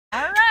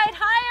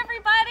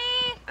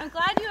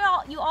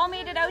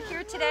out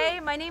here today.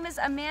 My name is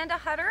Amanda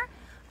Hutter.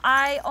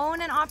 I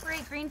own and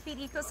operate Greenfeet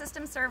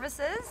Ecosystem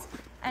Services,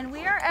 and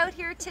we are out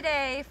here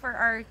today for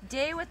our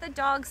day with the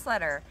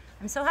Dogsledder.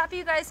 I'm so happy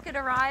you guys could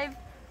arrive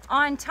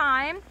on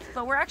time,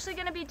 but we're actually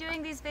going to be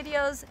doing these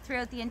videos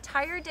throughout the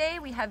entire day.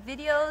 We have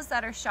videos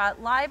that are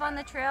shot live on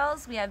the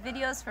trails. We have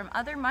videos from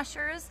other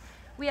mushers.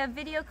 We have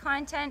video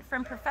content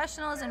from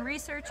professionals and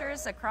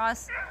researchers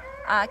across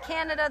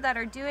Canada that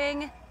are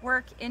doing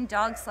work in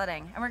dog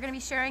sledding, and we're going to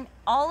be sharing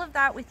all of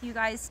that with you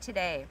guys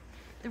today.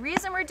 The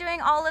reason we're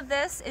doing all of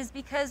this is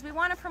because we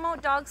want to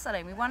promote dog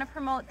sledding. We want to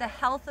promote the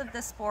health of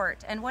the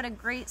sport and what a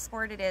great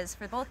sport it is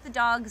for both the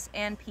dogs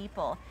and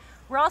people.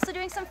 We're also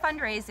doing some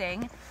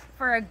fundraising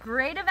for a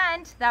great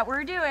event that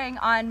we're doing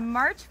on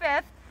March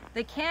 5th,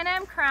 the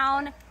CanAm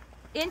Crown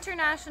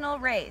International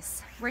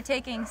Race. We're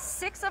taking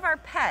 6 of our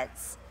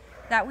pets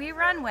that we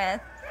run with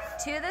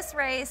to this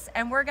race,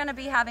 and we're going to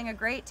be having a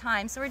great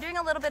time. So we're doing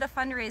a little bit of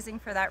fundraising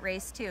for that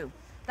race too.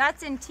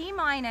 That's in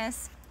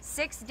T-minus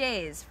 6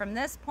 days from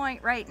this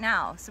point right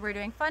now. So we're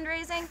doing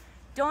fundraising.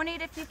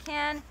 Donate if you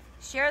can.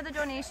 Share the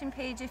donation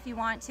page if you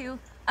want to.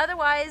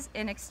 Otherwise,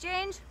 in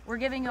exchange, we're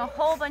giving you a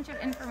whole bunch of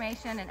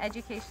information and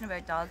education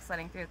about dog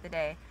sledding throughout the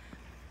day.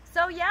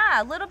 So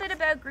yeah, a little bit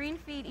about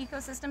Greenfeet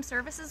Ecosystem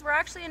Services. We're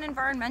actually an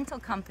environmental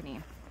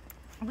company.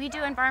 We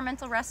do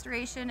environmental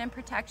restoration and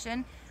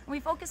protection. We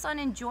focus on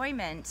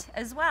enjoyment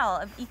as well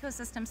of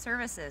ecosystem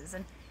services.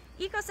 And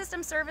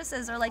ecosystem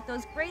services are like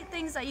those great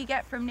things that you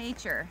get from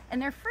nature,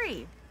 and they're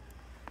free.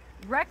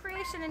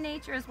 Recreation in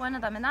nature is one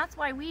of them, and that's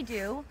why we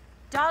do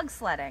dog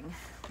sledding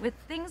with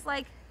things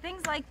like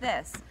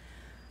this.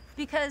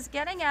 Because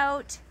getting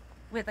out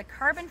with a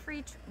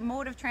carbon-free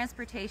mode of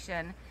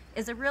transportation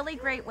is a really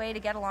great way to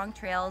get along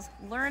trails,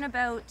 learn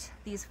about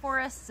these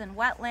forests and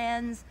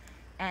wetlands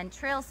and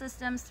trail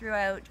systems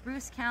throughout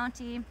Bruce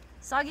County,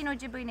 Saugeen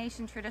Ojibwe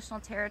Nation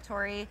traditional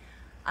territory,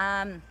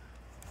 and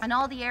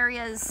all the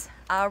areas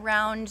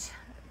around,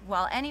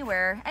 well,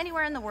 anywhere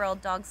in the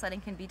world dog sledding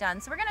can be done.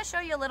 So we're going to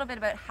show you a little bit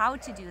about how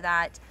to do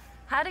that,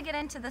 how to get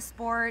into the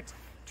sport,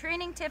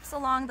 training tips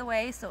along the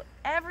way. So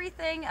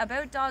everything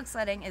about dog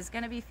sledding is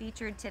going to be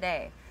featured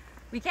today.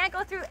 We can't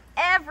go through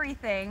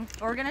everything,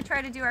 but we're going to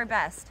try to do our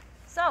best.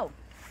 So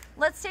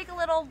let's take a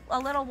little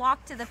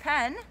walk to the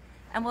pen,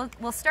 and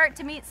we'll start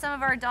to meet some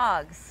of our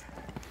dogs.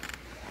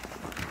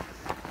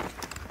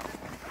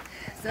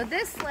 So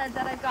this sled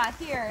that I've got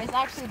here is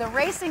actually the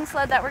racing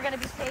sled that we're going to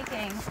be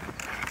taking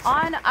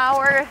on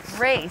our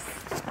race.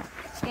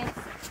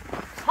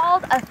 It's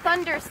called a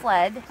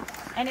Dogsledder,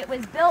 and it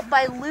was built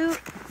by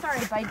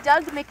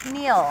Doug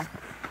McNeil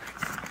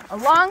a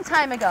long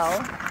time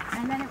ago,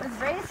 and then it was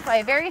raced by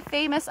a very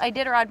famous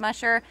Iditarod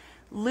musher,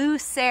 Lou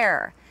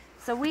Sayre.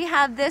 So we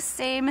have this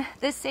same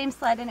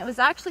sled, and it was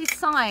actually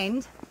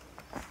signed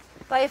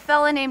by a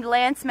fella named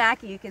Lance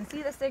Mackey. You can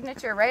see the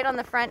signature right on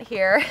the front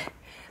here.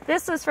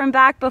 This was from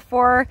back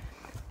before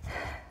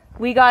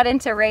we got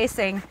into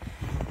racing.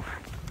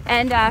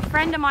 And a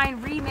friend of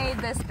mine remade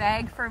this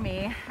bag for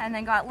me and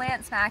then got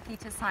Lance Mackey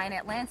to sign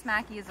it. Lance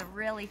Mackey is a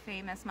really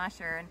famous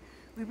musher, and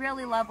we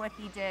really love what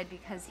he did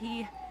because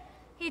he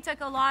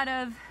took a lot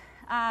of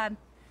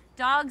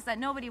dogs that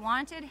nobody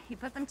wanted. He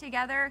put them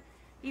together,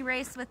 he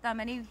raced with them,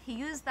 and he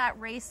used that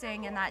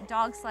racing and that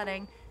dog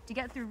sledding to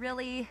get through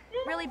really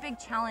big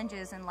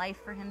challenges in life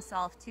for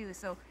himself too.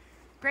 So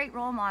great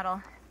role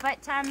model.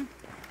 But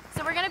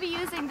so we're going to be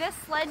using this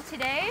sled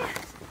today,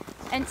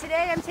 and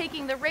today I'm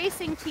taking the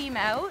racing team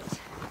out,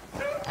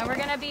 and we're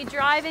going to be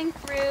driving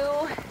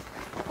through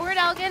Port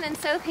Elgin and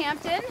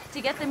Southampton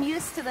to get them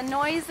used to the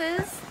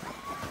noises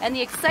and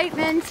the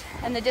excitement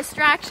and the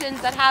distractions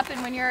that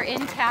happen when you're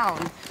in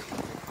town.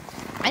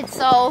 And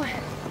so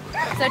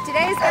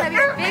today's going to be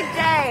a big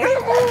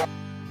day.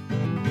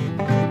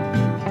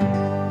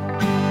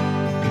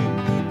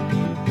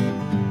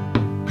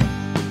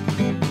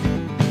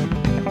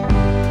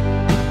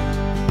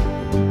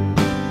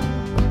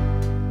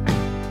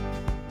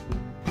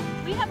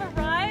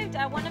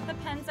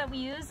 We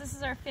use. This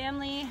is our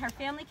family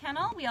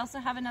kennel. We also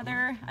have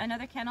another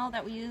kennel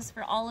that we use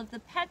for all of the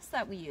pets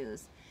that we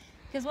use.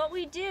 Because what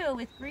we do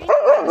with Gracie is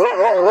a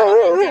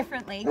little bit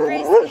differently.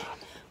 Gracie,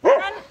 we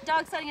run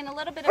dog sledding in a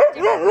little bit of a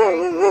different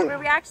way, where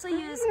we actually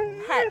use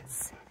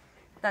pets.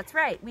 That's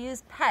right, we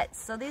use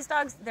pets. So these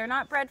dogs, they're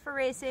not bred for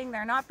racing,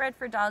 they're not bred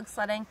for dog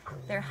sledding.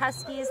 They're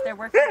huskies, they're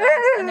working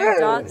dogs, and they're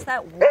dogs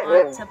that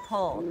want to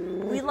pull.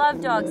 We love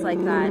dogs like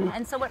that.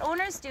 And so what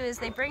owners do is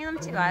they bring them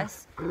to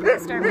us, they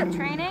start with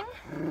training,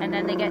 and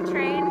then they get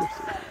trained.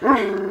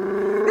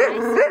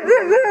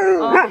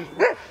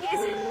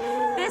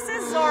 This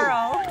is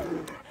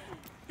Zorro.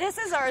 This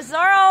is our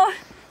Zorro.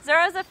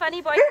 Zorro's a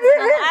funny boy. He's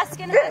an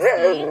Alaskan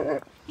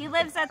Husky. He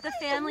lives at the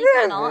family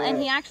kennel, and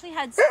he actually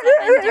had 7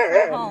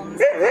 different homes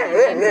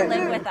for him to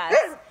live with us.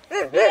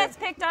 gets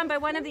picked on by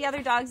one of the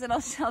other dogs, and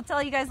I'll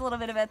tell you guys a little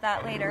bit about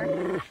that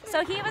later.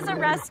 So he was a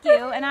rescue,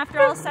 and after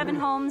all 7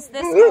 homes,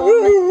 this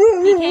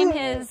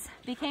home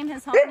became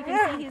his home. You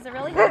can see he's a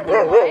really happy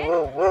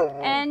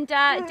boy. And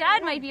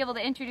Dad might be able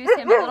to introduce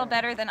him a little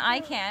better than I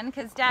can,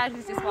 because Dad,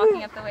 who's just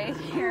walking up the way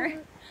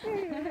here,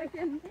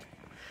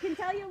 can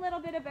tell you a little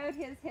bit about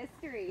his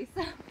history.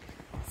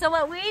 So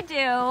what we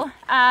do,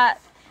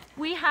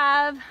 we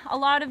have a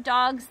lot of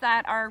dogs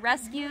that are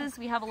rescues.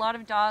 We have a lot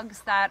of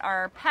dogs that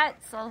are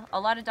pets, so a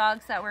lot of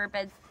dogs that were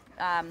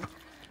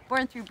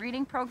born through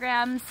breeding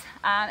programs,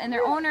 and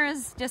their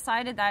owners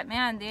decided that,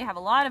 man, they have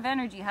a lot of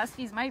energy.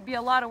 Huskies might be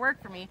a lot of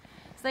work for me.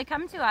 So they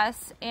come to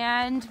us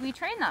and we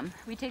train them.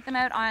 We take them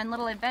out on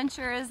little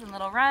adventures and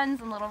little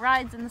runs and little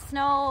rides in the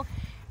snow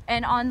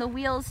and on the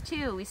wheels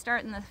too. We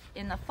start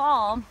in the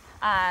fall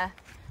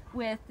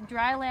with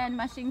dry land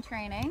mushing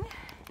training,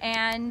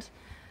 and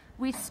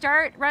we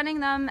start running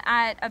them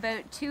at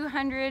about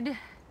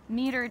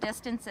 200-meter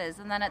distances,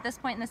 and then at this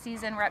point in the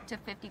season we're up to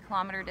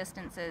 50-kilometer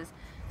distances.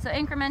 So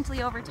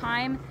incrementally over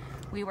time,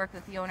 we work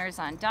with the owners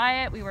on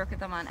diet, we work with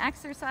them on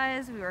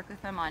exercise, we work with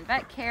them on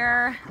vet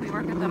care, we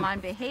work with them on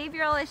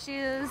behavioral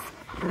issues,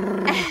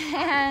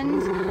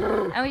 and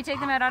we take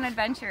them out on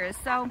adventures.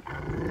 So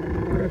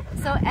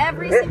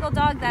every single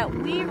dog that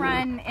we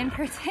run in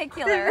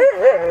particular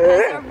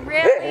has a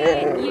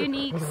really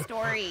unique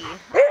story.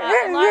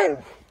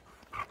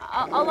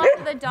 A lot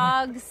of the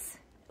dogs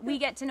we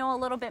get to know a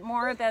little bit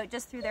more about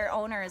just through their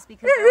owners,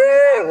 because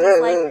their owners act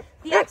as like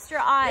the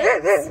extra eyes,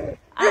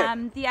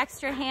 the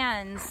extra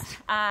hands,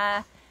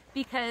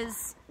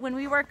 because when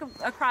we work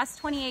across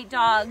 28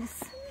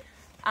 dogs,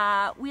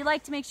 we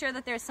like to make sure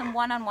that there's some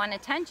one-on-one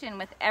attention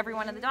with every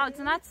one of the dogs,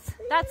 and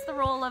that's the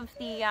role of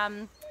the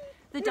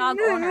dog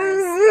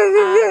owners.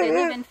 They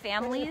live in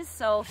families,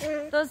 so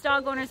those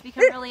dog owners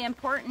become really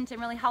important and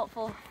really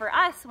helpful for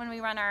us when we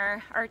run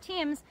our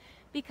teams,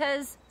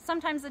 because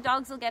sometimes the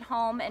dogs will get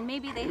home and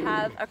maybe they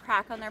have a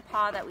crack on their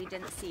paw that we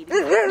didn't see because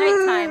it's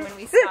nighttime when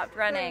we stopped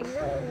running,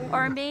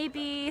 or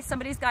maybe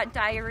somebody's got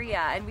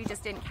diarrhea and we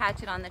just didn't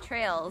catch it on the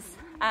trails.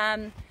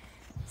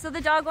 So the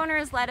dog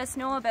owners let us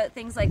know about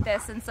things like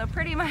this, and so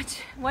pretty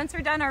much once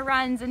we're done our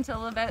runs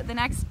until about the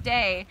next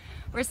day,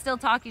 we're still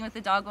talking with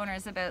the dog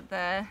owners about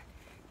the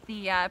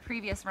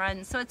previous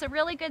runs. So it's a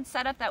really good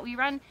setup that we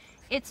run.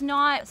 It's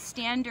not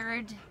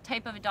standard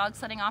type of a dog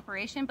sledding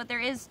operation, but there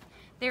is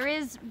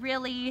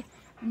really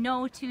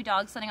no 2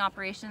 dog sledding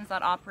operations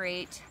that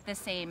operate the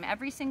same.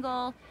 Every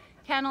single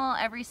kennel,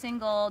 every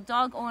single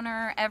dog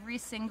owner, every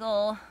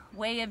single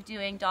way of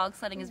doing dog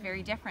sledding is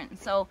very different.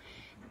 So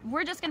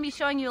we're just going to be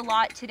showing you a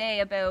lot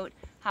today about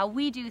how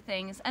we do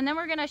things, and then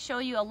we're going to show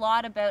you a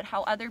lot about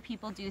how other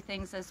people do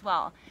things as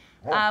well.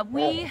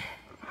 We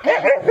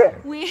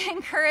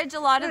encourage a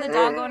lot of the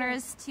dog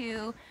owners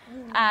to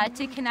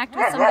connect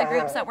with some of the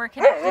groups that we're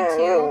connected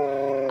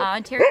to.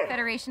 Ontario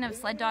Federation of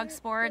Sled Dog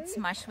Sports,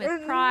 Mush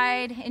with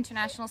Pride,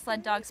 International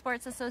Sled Dog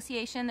Sports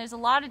Association. There's a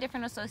lot of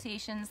different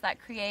associations that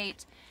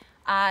create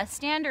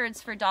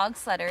standards for dog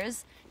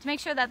sledders to make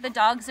sure that the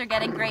dogs are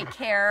getting great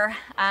care,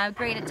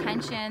 great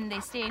attention, they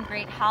stay in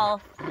great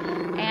health.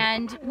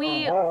 And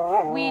we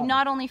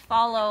not only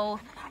follow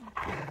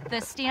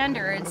the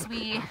standards,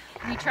 we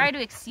try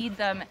to exceed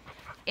them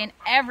in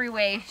every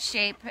way,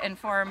 shape, and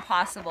form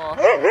possible.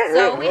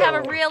 So we have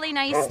a really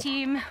nice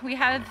team. We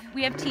have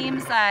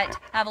teams that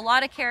have a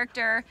lot of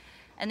character,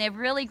 and they have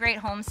really great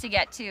homes to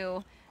get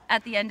to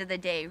at the end of the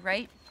day,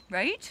 right?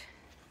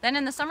 Then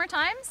in the summer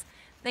times,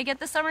 they get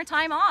the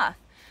summertime off.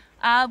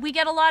 We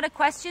get a lot of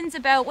questions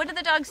about what do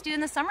the dogs do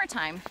in the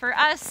summertime. For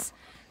us,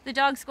 the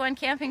dogs go on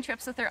camping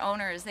trips with their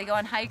owners. They go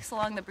on hikes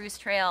along the Bruce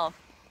Trail.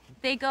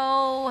 They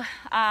go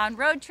on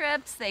road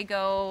trips. They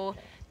go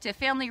to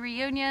family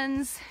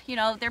reunions. You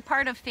know, they're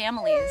part of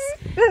families,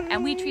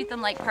 and we treat them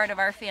like part of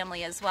our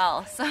family as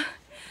well.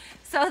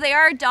 So they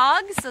are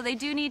dogs, so they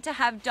do need to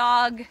have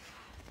dog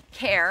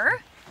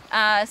care.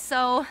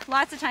 So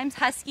lots of times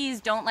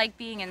Huskies don't like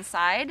being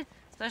inside,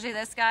 especially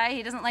this guy.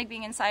 He doesn't like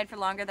being inside for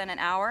longer than an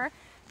hour,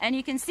 and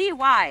you can see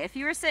why. If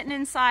you were sitting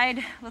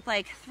inside with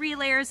like 3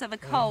 layers of a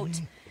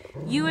coat,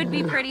 you would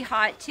be pretty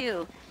hot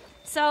too.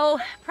 So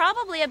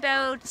probably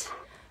about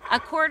a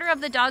quarter of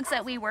the dogs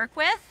that we work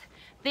with,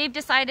 they've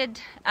decided,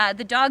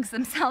 the dogs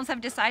themselves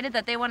have decided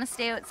that they want to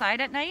stay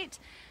outside at night.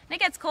 And it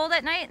gets cold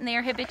at night, and they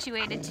are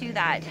habituated to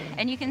that.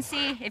 And you can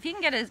see, if you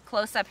can get a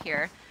close up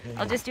here,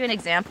 I'll just do an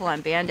example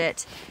on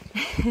Bandit.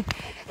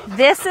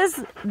 This is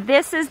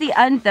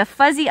the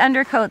fuzzy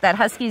undercoat that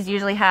Huskies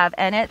usually have,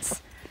 and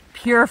it's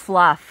pure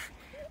fluff.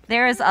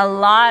 There is a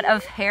lot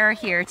of hair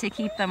here to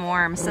keep them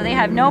warm, so they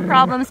have no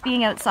problems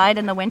being outside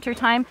in the winter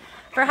time.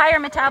 For higher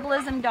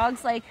metabolism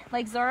dogs like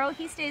Zorro,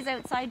 he stays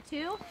outside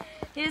too.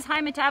 His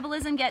high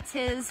metabolism gets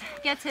his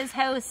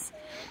house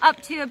up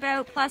to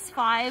about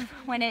 +5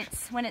 when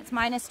it's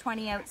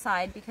 -20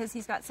 outside, because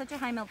he's got such a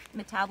high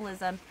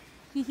metabolism.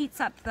 He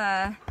heats up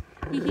the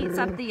He heats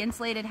up the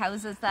insulated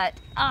houses that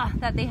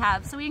they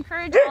have. So we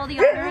encourage all the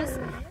owners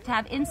to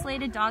have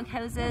insulated dog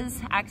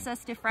houses,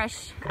 access to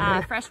fresh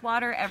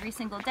water every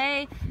single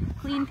day,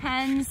 clean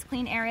pens,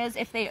 clean areas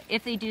if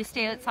they do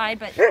stay outside,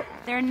 but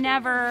they're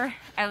never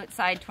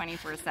outside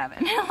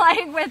 24/7.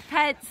 Like with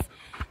pets,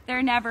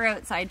 they're never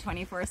outside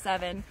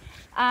 24/7.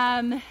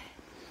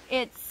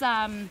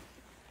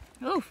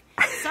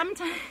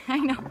 Sometimes I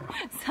know.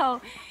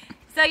 So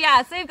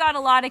yeah, so they've got a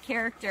lot of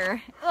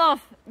character.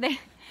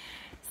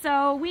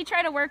 So we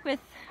try to work with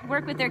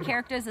their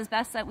characters as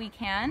best that we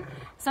can.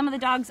 Some of the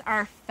dogs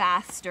are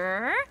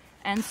faster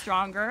and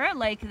stronger,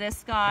 like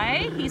this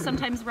guy. He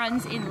sometimes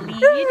runs in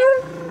lead,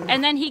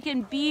 and then he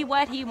can be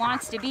what he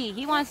wants to be.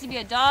 He wants to be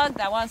a dog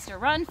that wants to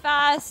run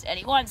fast, and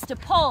he wants to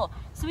pull.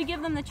 So we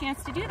give them the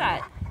chance to do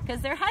that,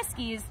 because they're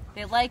huskies,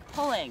 they like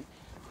pulling.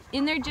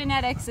 In their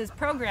genetics is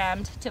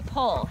programmed to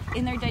pull.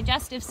 In their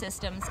digestive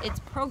systems, it's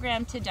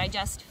programmed to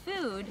digest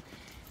food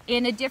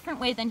in a different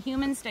way than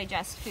humans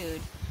digest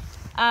food.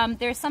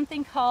 There's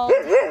something called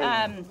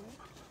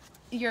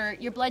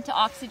your blood to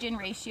oxygen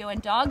ratio,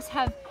 and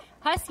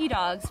husky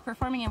dogs,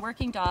 performing and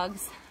working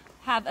dogs,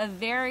 have a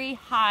very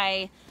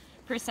high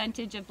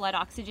percentage of blood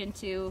oxygen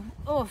to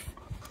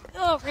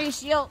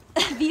ratio,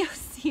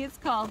 VOC it's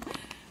called.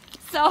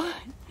 So,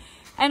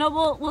 and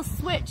we'll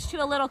switch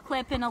to a little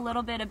clip in a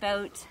little bit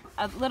about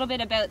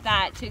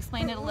that to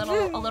explain it a little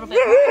bit more.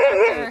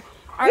 Dr.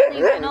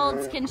 Arlene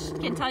Reynolds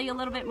can tell you a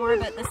little bit more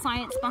about the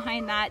science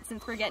behind that,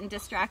 since we're getting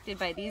distracted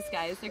by these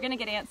guys. They're gonna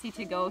get antsy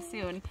to go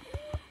soon.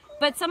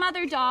 But some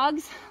other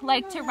dogs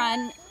like to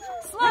run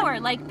slower,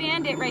 like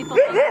Bandit right below.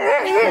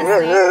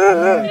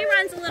 He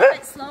runs a little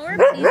bit slower,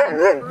 but he's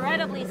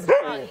incredibly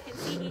strong. You can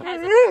see he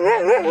has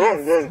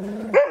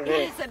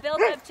a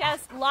built-up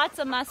chest, lots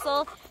of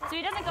muscle. So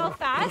he doesn't go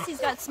fast. He's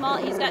got a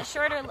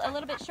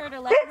little bit shorter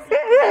legs.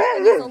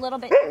 He's a little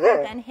bit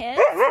different than his.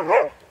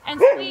 And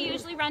so we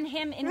usually run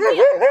him in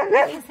wheels,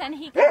 because then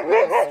he can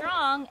pull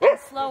strong and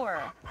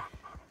slower.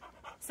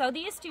 So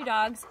these two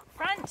dogs,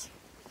 front,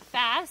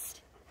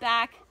 fast,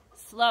 back,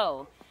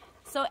 slow.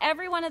 So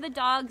every one of the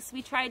dogs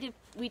we try to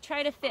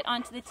fit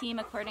onto the team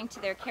according to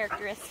their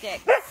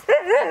characteristics of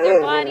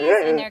their bodies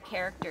and their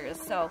characters.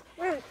 So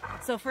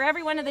for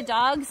every one of the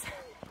dogs,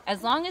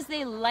 as long as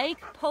they like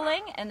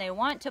pulling and they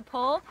want to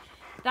pull,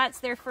 that's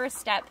their first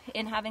step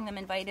in having them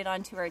invited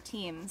onto our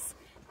teams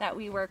that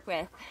we work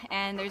with.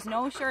 And there's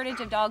no shortage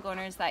of dog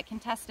owners that can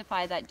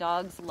testify that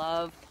dogs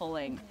love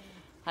pulling.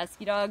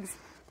 Husky dogs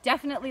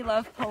definitely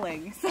love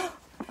pulling. So,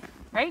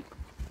 right?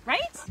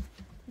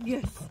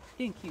 Yes,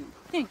 thank you.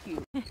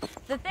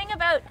 The thing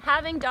about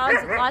having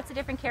dogs with lots of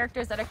different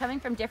characters that are coming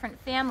from different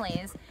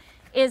families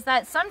is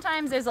that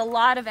sometimes there's a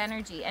lot of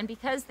energy, and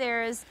because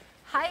there's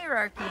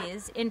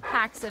hierarchies in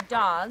packs of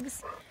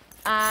dogs,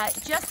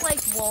 just like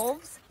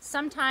wolves,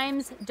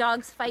 sometimes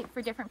dogs fight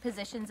for different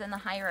positions in the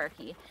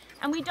hierarchy.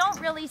 And we don't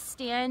really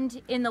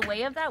stand in the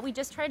way of that. We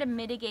just try to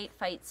mitigate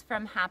fights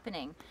from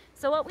happening.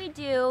 So what we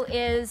do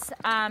is,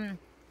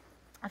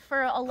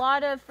 for a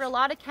lot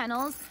of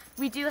kennels,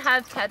 we do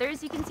have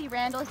tethers. You can see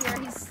Randall here.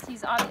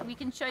 We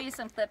can show you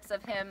some clips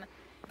of him.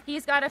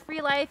 He's got a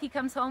free life. He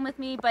comes home with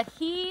me, but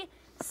he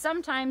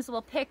sometimes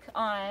will pick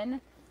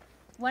on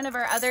one of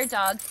our other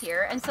dogs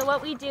here. And so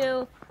what we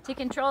do to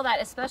control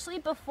that, especially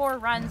before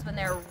runs when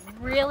they're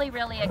really,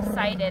 really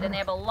excited and they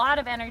have a lot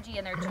of energy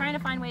and they're trying to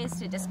find ways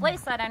to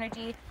displace that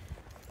energy,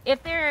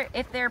 if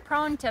they're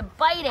prone to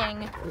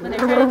biting when they're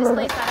trying to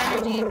displace that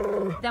energy,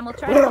 then we'll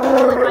try to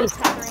control it by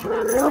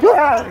tethering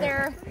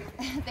them.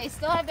 They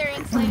still have their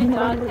insulated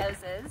dog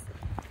houses.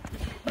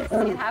 You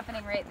see it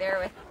happening right there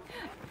with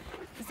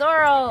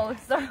Zorro.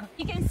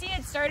 You can see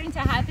it starting to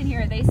happen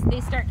here. They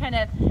start kind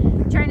of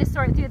trying to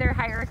sort through their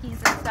hierarchies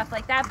and stuff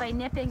like that by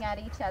nipping at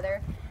each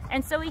other.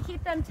 And so we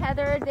keep them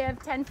tethered. They have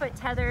 10-foot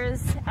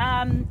tethers,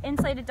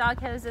 insulated dog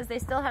houses. They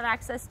still have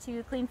access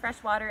to clean,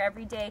 fresh water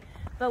every day.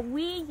 But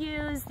we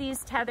use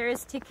these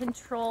tethers to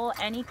control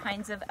any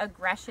kinds of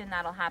aggression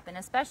that'll happen,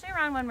 especially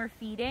around when we're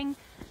feeding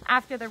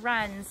after the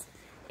runs.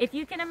 If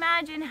you can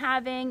imagine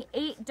having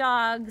 8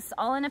 dogs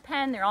all in a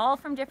pen, they're all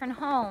from different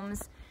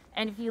homes,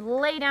 and if you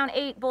lay down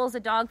 8 bowls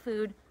of dog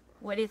food,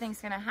 what do you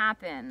think's gonna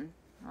happen,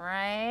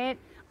 right?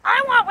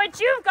 I want what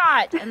you've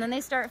got! And then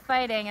they start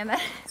fighting, and then,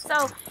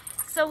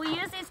 so we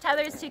use these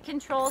tethers to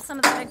control some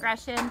of that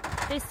aggression.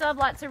 They still have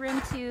lots of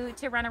room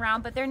to run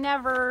around, but they're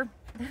never,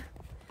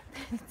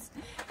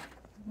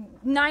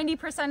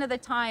 90% of the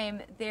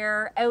time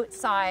they're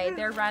outside,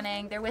 they're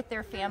running, they're with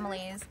their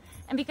families.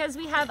 And because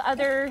we have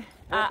other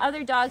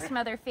dogs from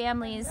other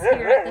families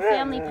here at the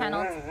family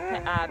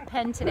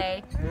pen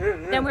today,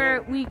 then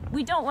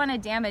we don't want to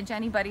damage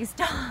anybody's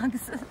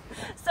dogs.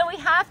 So we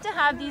have to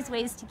have these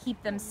ways to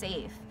keep them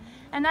safe.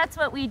 And that's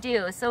what we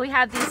do. So we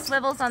have these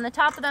swivels on the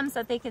top of them so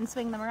that they can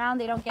swing them around,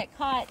 they don't get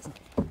caught.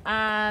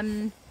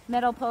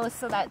 Metal posts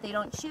so that they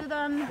don't chew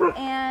them.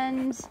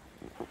 And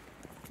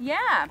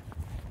yeah.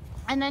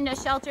 And then a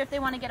shelter if they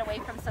want to get away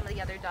from some of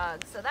the other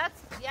dogs. So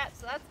that's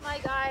my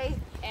guy,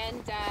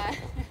 and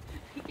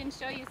he can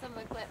show you some of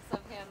the clips of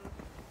him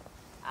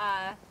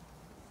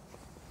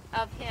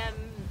of him,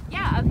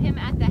 yeah, of him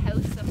at the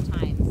house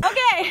sometimes.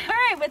 Okay, all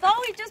right, with all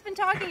we've just been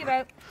talking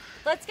about,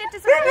 let's get to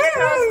some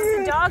intros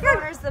with the dog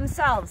owners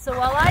themselves. So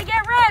while I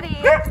get ready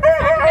to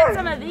get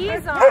some of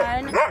these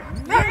on,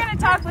 we're going to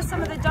talk with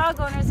some of the dog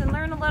owners and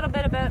learn a little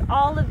bit about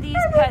all of these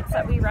pets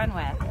that we run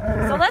with.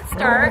 So let's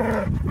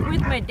start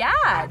with my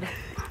dad.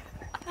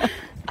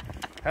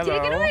 Hello.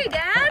 Take it away,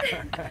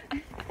 Dad.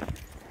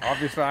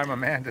 Obviously, I'm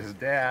Amanda's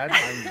dad.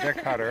 I'm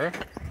Dick Hutter,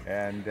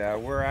 and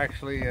we're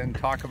actually in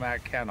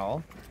Tocamac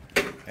Kennel,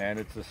 and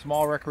it's a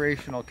small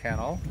recreational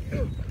kennel.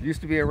 It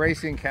used to be a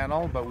racing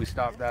kennel, but we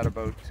stopped that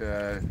about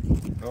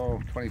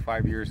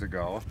 25 years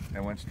ago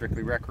and went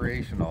strictly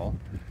recreational.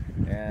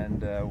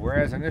 And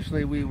whereas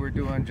initially we were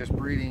doing just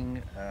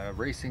breeding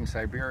racing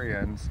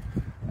Siberians,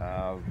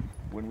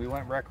 when we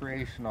went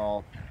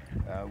recreational,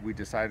 we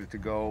decided to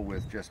go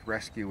with just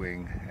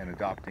rescuing and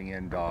adopting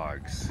in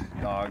dogs.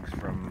 Dogs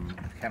from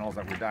kennels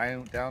that were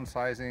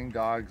downsizing,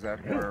 dogs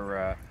that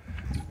were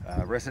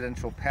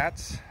residential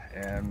pets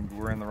and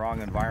were in the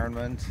wrong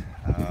environment.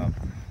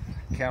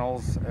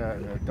 Kennels,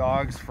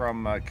 dogs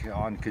from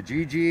on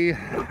Kijiji.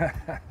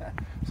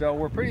 So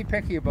we're pretty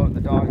picky about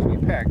the dogs we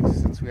pick,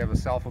 since we have a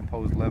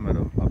self-imposed limit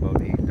of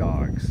about 8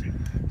 dogs.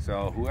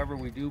 So whoever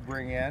we do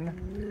bring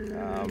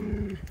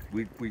in,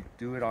 we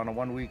do it on a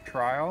 1-week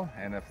trial,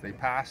 and if they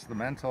pass the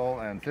mental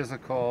and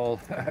physical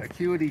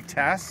acuity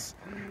tests,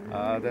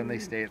 then they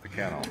stay at the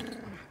kennel.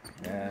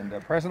 And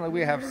presently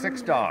we have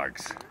 6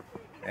 dogs,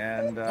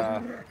 and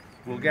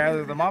we'll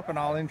gather them up and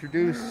I'll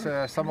introduce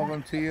some of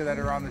them to you that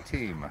are on the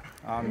team,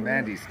 on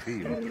Mandy's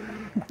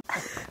team.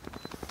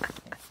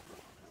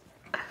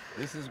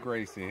 This is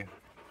Gracie.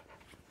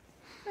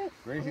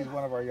 Gracie's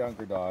one of our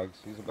younger dogs.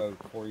 She's about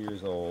 4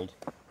 years old.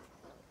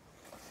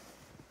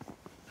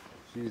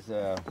 She's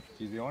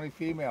the only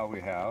female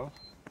we have,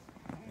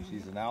 and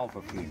she's an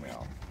alpha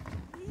female.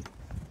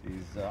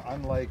 She's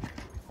unlike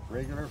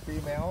regular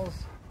females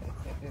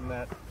in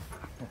that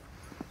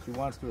she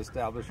wants to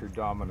establish her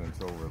dominance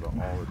over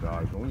all the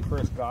dogs. When we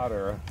first got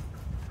her,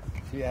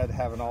 she had to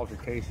have an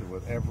altercation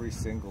with every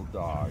single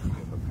dog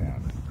in the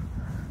pen.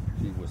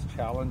 She was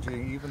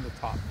challenging even the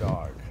top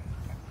dog.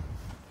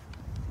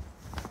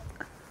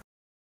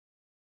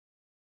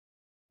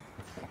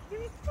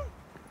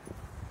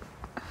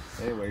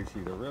 Anyway,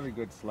 she's a really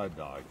good sled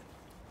dog.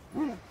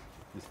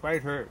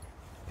 Despite her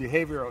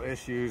behavioral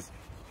issues,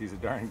 she's a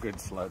darn good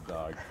sled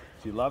dog.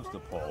 She loves to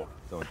pull,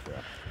 don't you?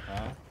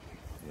 Huh?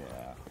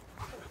 Yeah.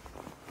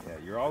 Yeah,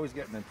 you're always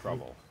getting in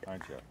trouble,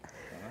 aren't you?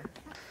 Huh?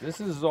 This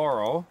is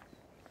Zorro.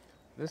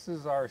 This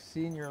is our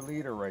senior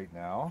leader right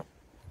now.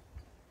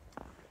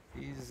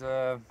 He's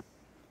about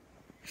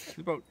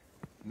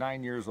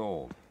 9 years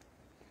old.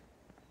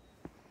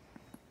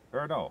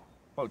 Or no,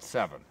 about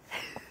 7.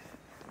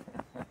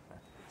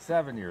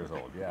 7 years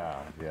old,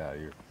 yeah,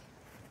 you're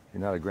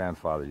not a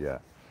grandfather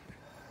yet.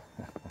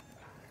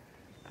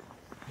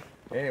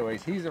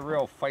 Anyways, he's a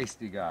real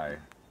feisty guy.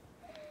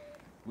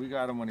 We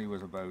got him when he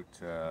was about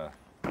a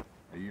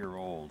year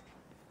old,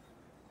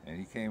 and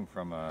he came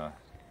from a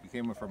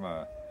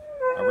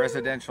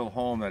residential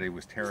home that he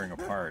was tearing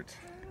apart.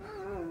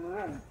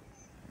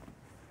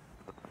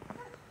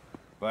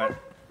 But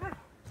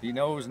he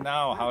knows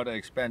now how to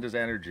expend his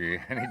energy,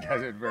 and he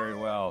does it very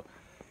well.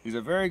 He's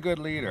a very good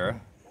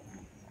leader.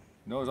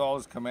 Knows all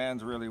his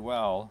commands really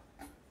well,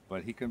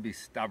 but he can be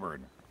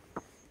stubborn.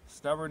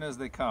 Stubborn as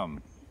they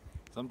come.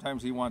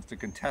 Sometimes he wants to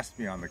contest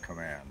me on the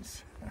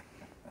commands.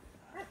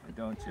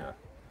 Don't you?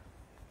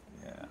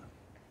 Yeah.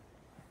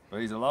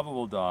 But he's a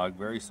lovable dog,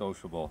 very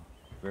sociable,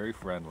 very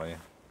friendly.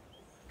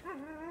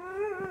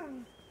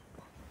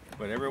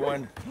 But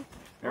everyone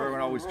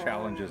always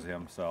challenges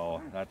him,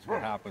 so that's what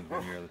happens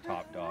when you're the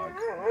top dog.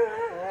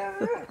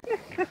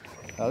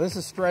 Now this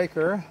is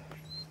Striker.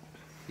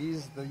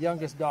 He's the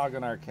youngest dog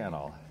in our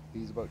kennel.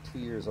 He's about 2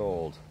 years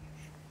old.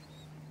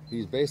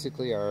 He's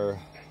basically our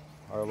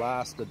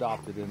last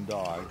adopted-in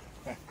dog.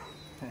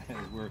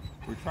 We're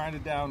trying to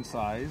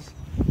downsize,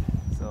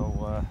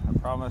 so I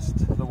promised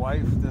the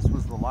wife this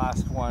was the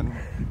last one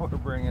we're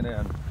bringing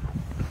in.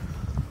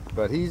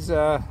 But he's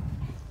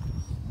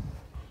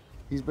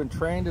been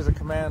trained as a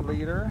command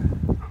leader.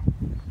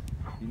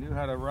 He knew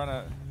how to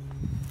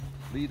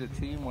lead a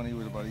team when he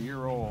was about a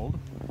year old.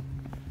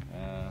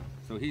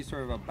 So he's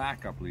sort of a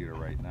backup leader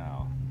right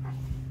now,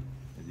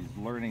 as he's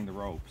learning the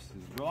ropes.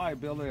 His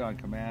reliability on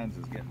commands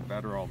is getting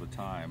better all the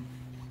time.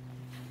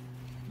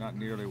 Not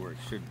nearly where it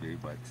should be,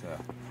 but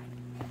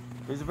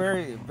he's a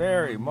very,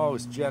 very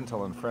most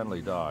gentle and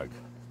friendly dog.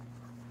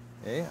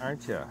 Eh,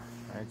 aren't you?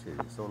 Aren't you?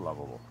 You're so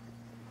lovable.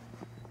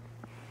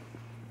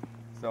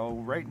 So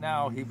right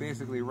now he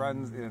basically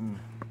runs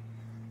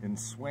in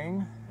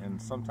swing,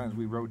 and sometimes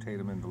we rotate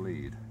him in the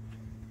lead.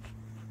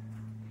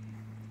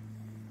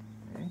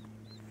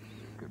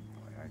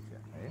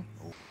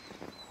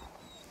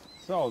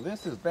 So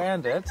this is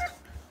Bandit.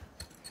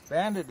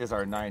 Bandit is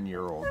our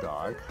 9-year-old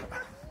dog.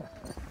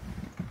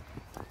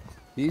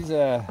 He's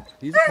a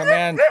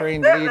command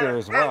trained leader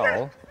as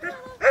well,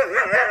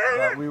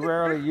 but we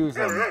rarely use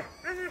him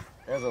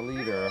as a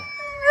leader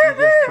he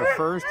just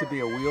prefers to be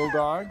a wheel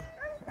dog.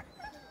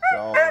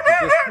 So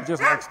he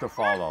just likes to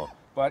follow.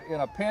 But in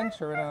a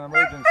pinch or in an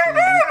emergency,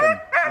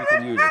 we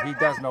can use it. He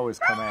does know his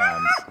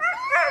commands.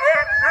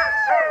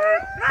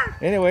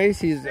 Anyways,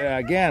 he's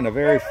again a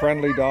very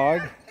friendly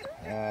dog.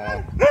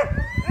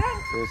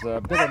 There's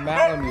a bit of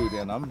Malamute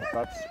in him.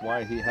 That's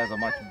why he has a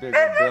much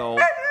bigger build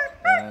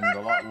and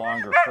a lot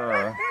longer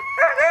fur.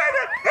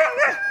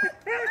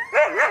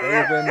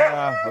 He's been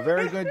a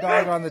very good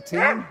dog on the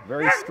team.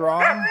 Very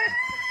strong,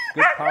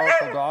 good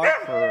powerful dog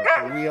for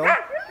wheel.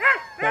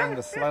 Pulling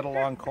the sled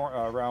along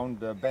around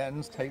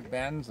bends, tight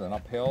bends, and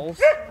up hills.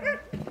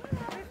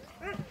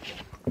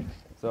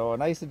 So a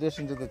nice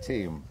addition to the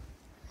team.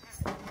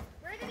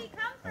 Where did he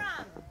come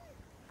from?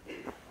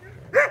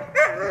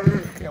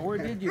 Yeah, where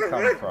did you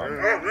come from?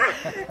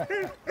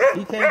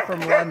 He came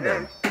from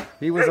London.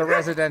 He was a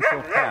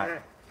residential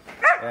pet.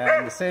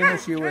 And the same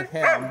issue with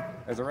him,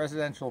 as a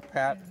residential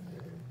pet,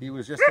 he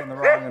was just in the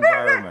wrong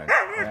environment.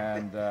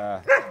 And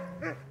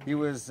he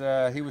was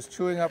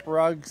chewing up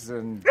rugs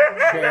and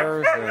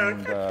chairs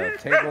and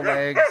table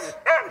legs,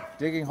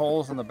 digging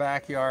holes in the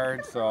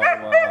backyard. So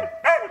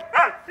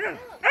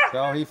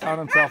he found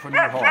himself a new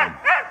home.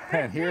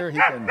 And here he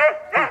can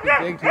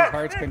dig to his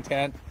heart's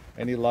content,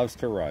 and he loves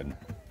to run.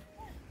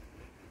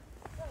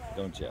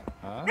 Don't you?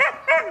 Huh?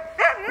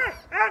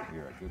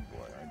 You're a good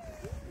boy, aren't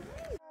you?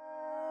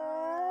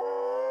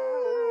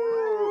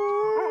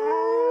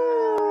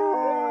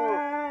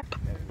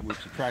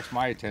 Which attracts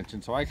my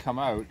attention, so I come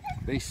out,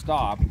 they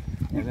stop,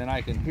 and then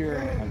I can hear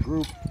a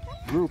group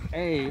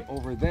A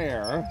over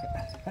there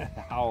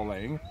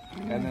howling,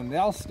 and then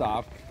they'll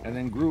stop, and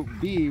then group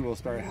B will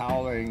start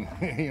howling,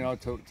 you know,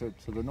 to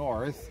the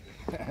north,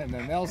 and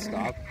then they'll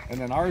stop, and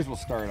then ours will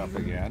start up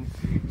again.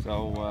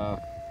 So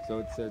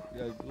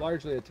it's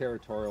largely a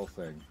territorial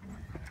thing.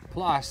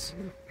 Plus,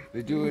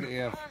 they do it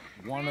if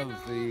one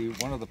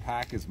of the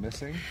pack is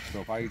missing. So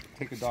if I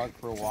take a dog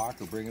for a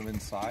walk or bring him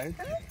inside,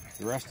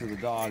 the rest of the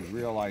dogs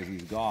realize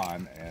he's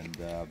gone,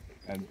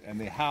 and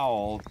they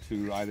howl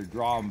to either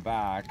draw him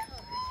back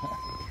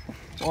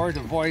or to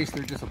voice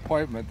their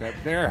disappointment that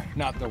they're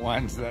not the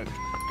ones that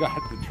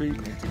got the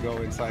treatment to go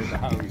inside the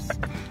house.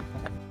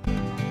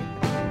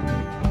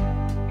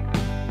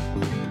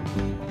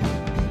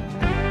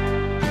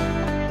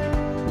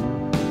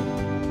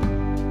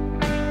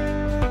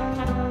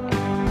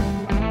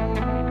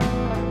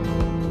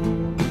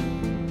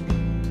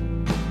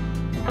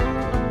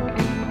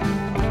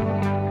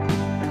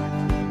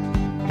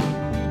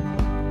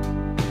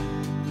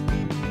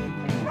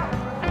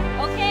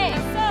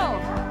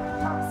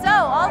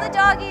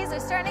 Doggies are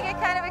starting to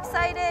get kind of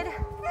excited,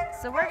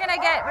 so we're gonna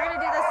do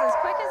this as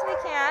quick as we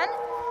can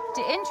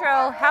to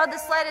intro how the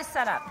sled is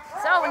set up.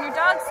 So when you're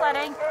dog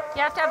sledding,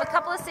 you have to have a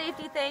couple of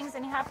safety things,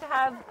 and you have to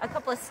have a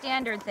couple of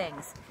standard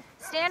things.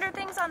 Standard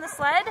things on the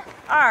sled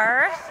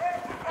are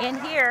in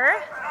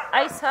here,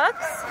 ice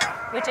hooks,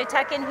 which I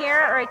tuck in here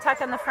or I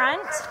tuck on the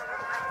front.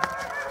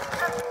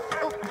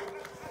 Oh.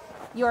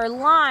 Your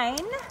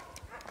line,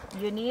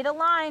 you need a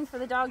line for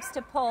the dogs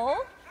to pull.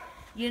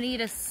 You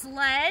need a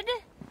sled.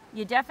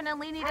 You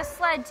definitely need a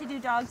sled to do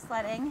dog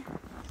sledding.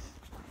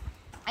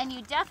 And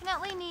you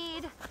definitely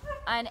need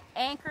an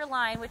anchor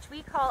line, which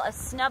we call a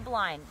snub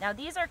line. Now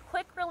these are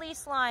quick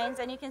release lines,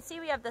 and you can see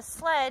we have the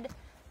sled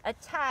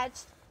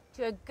attached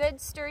to a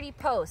good sturdy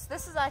post.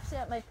 This is actually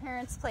at my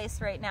parents' place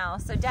right now.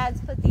 So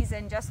Dad's put these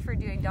in just for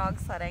doing dog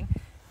sledding.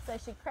 So I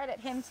should credit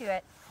him to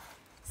it.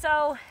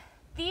 So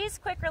these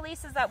quick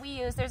releases that we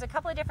use, there's a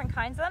couple of different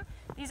kinds of them.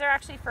 These are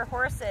actually for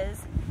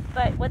horses.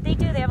 But what they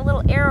do, they have a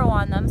little arrow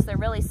on them, so they're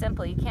really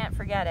simple. You can't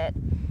forget it.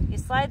 You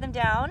slide them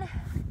down,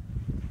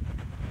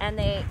 and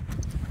they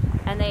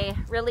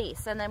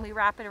release, and then we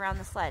wrap it around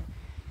the sled.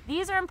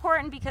 These are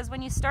important because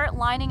when you start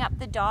lining up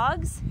the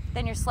dogs,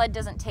 then your sled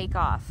doesn't take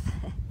off.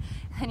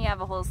 Then you have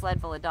a whole sled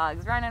full of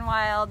dogs running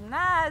wild.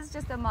 Nah, it's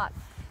just a muck.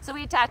 So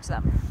we attach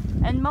them,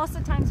 and most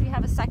of the times we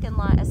have a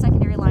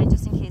secondary line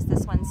just in case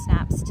this one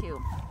snaps too.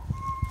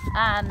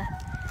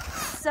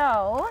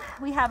 So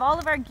we have all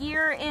of our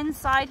gear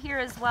inside here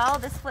as well.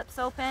 This flips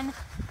open.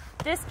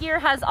 This gear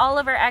has all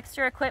of our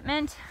extra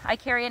equipment. I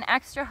carry an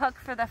extra hook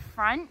for the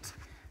front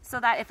so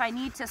that if I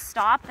need to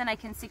stop, then I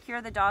can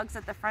secure the dogs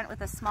at the front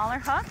with a smaller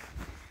hook.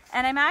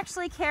 And I'm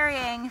actually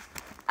carrying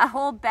a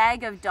whole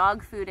bag of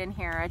dog food in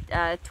here,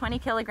 a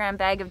 20-kilogram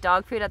bag of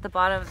dog food at the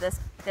bottom of this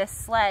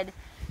sled,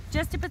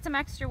 just to put some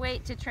extra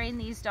weight to train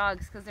these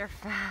dogs because they're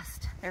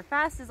fast. They're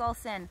fast as all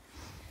sin.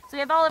 So we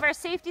have all of our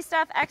safety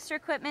stuff, extra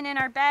equipment in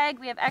our bag.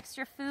 We have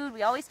extra food.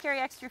 We always carry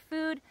extra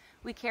food.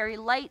 We carry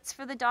lights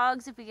for the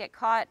dogs if we get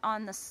caught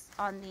on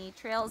the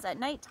trails at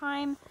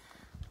nighttime.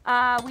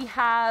 We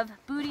have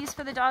booties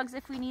for the dogs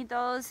if we need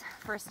those,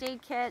 first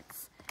aid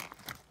kits.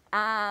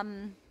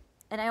 And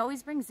I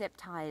always bring zip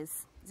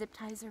ties. Zip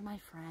ties are my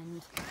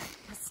friend.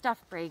 This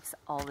stuff breaks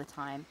all the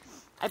time.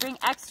 I bring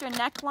extra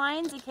neck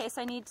lines in case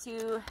I need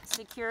to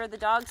secure the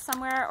dogs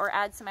somewhere or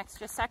add some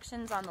extra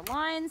sections on the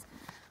lines.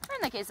 Or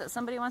in the case that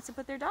somebody wants to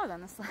put their dog on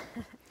the sled.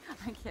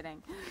 I'm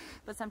kidding,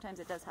 but sometimes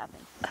it does happen.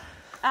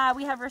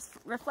 We have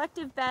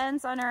reflective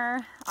bands on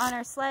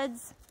our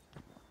sleds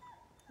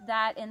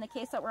that in the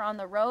case that we're on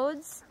the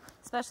roads,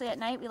 especially at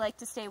night, we like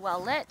to stay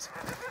well lit.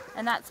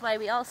 And that's why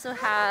we also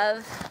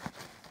have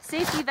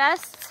safety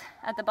vests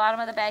at the bottom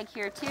of the bag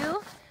here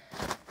too.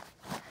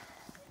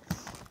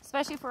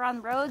 Especially if we're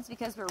on roads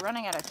because we're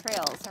running out of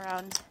trails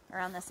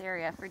around this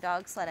area for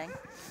dog sledding.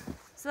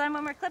 So then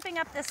when we're clipping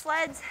up the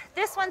sleds,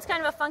 this one's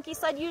kind of a funky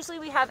sled. Usually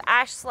we have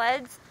ash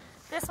sleds.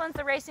 This one's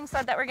the racing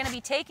sled that we're going to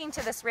be taking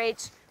to this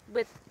race,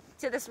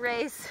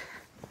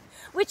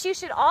 which you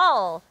should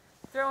all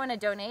throw in a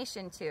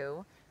donation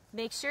to.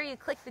 Make sure you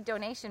click the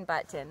donation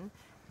button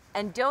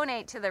and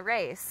donate to the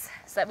race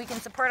so that we can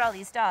support all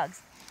these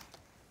dogs.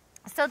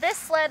 So this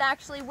sled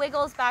actually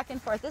wiggles back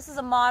and forth. This is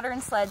a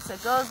modern sled, so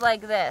it goes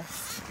like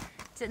this.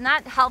 And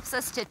that helps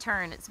us to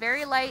turn. It's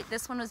very light.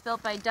 This one was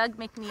built by Doug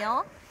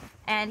McNeil,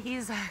 and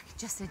he's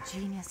just a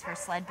genius for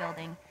sled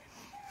building.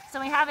 So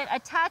we have it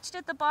attached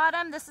at the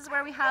bottom. This is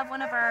where we have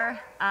one of our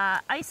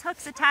ice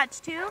hooks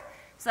attached to,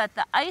 so that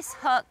the ice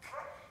hook,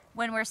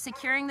 when we're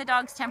securing the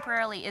dogs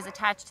temporarily, is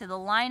attached to the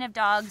line of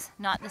dogs,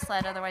 not the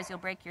sled, otherwise you'll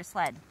break your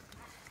sled.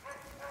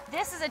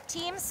 This is a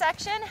team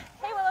section.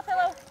 Hey Willow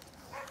Pillow.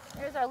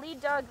 There's our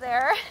lead dog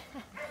there.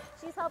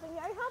 She's helping me.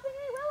 Are you helping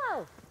me,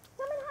 Willow?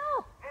 Come and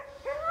help.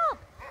 Come help.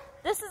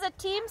 This is a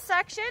team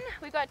section.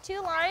 We've got 2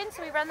 lines,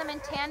 so we run them in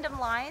tandem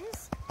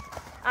lines.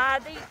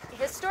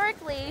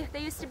 Historically, they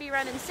used to be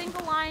run in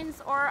single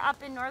lines, or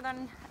up in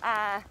northern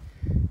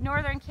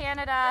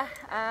Canada,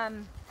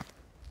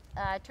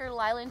 Turtle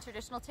Island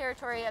Traditional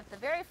Territory. At the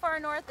very far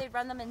north, they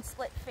run them in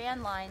split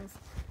fan lines.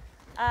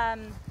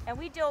 And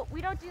we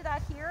don't do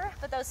that here,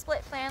 but those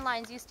split fan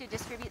lines used to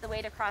distribute the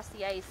weight across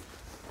the ice,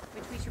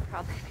 which we should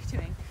probably be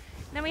doing.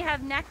 And then we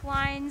have neck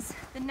lines.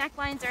 The neck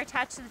lines are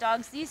attached to the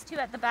dogs. These 2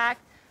 at the back.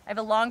 I have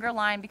a longer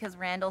line because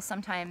Randall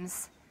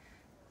sometimes,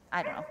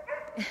 I don't know,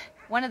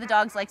 one of the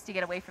dogs likes to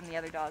get away from the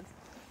other dogs.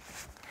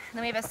 And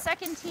then we have a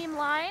second team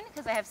line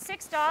because I have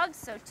 6 dogs,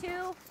 so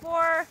 2,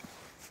 4,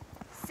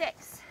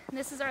 6. And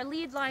this is our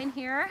lead line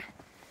here.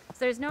 So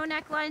there's no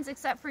neck lines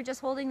except for just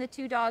holding the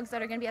 2 dogs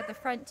that are going to be at the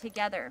front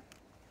together.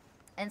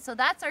 And so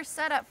that's our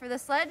setup for the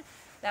sled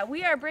that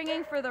we are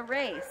bringing for the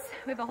race.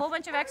 We have a whole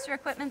bunch of extra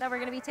equipment that we're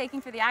going to be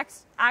taking for the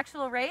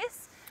actual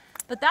race,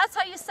 but that's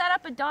how you set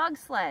up a dog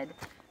sled.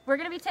 We're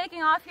going to be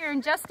taking off here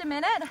in just a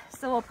minute,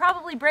 so we'll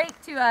probably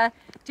break to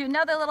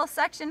another little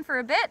section for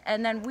a bit,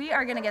 and then we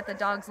are going to get the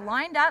dogs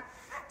lined up,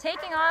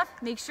 taking off.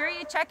 Make sure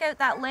you check out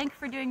that link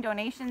for doing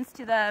donations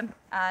to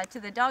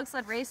the dog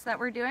sled race that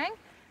we're doing,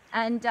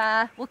 and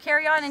we'll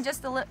carry on in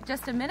just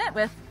a minute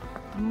with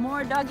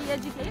more doggy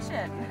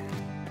education.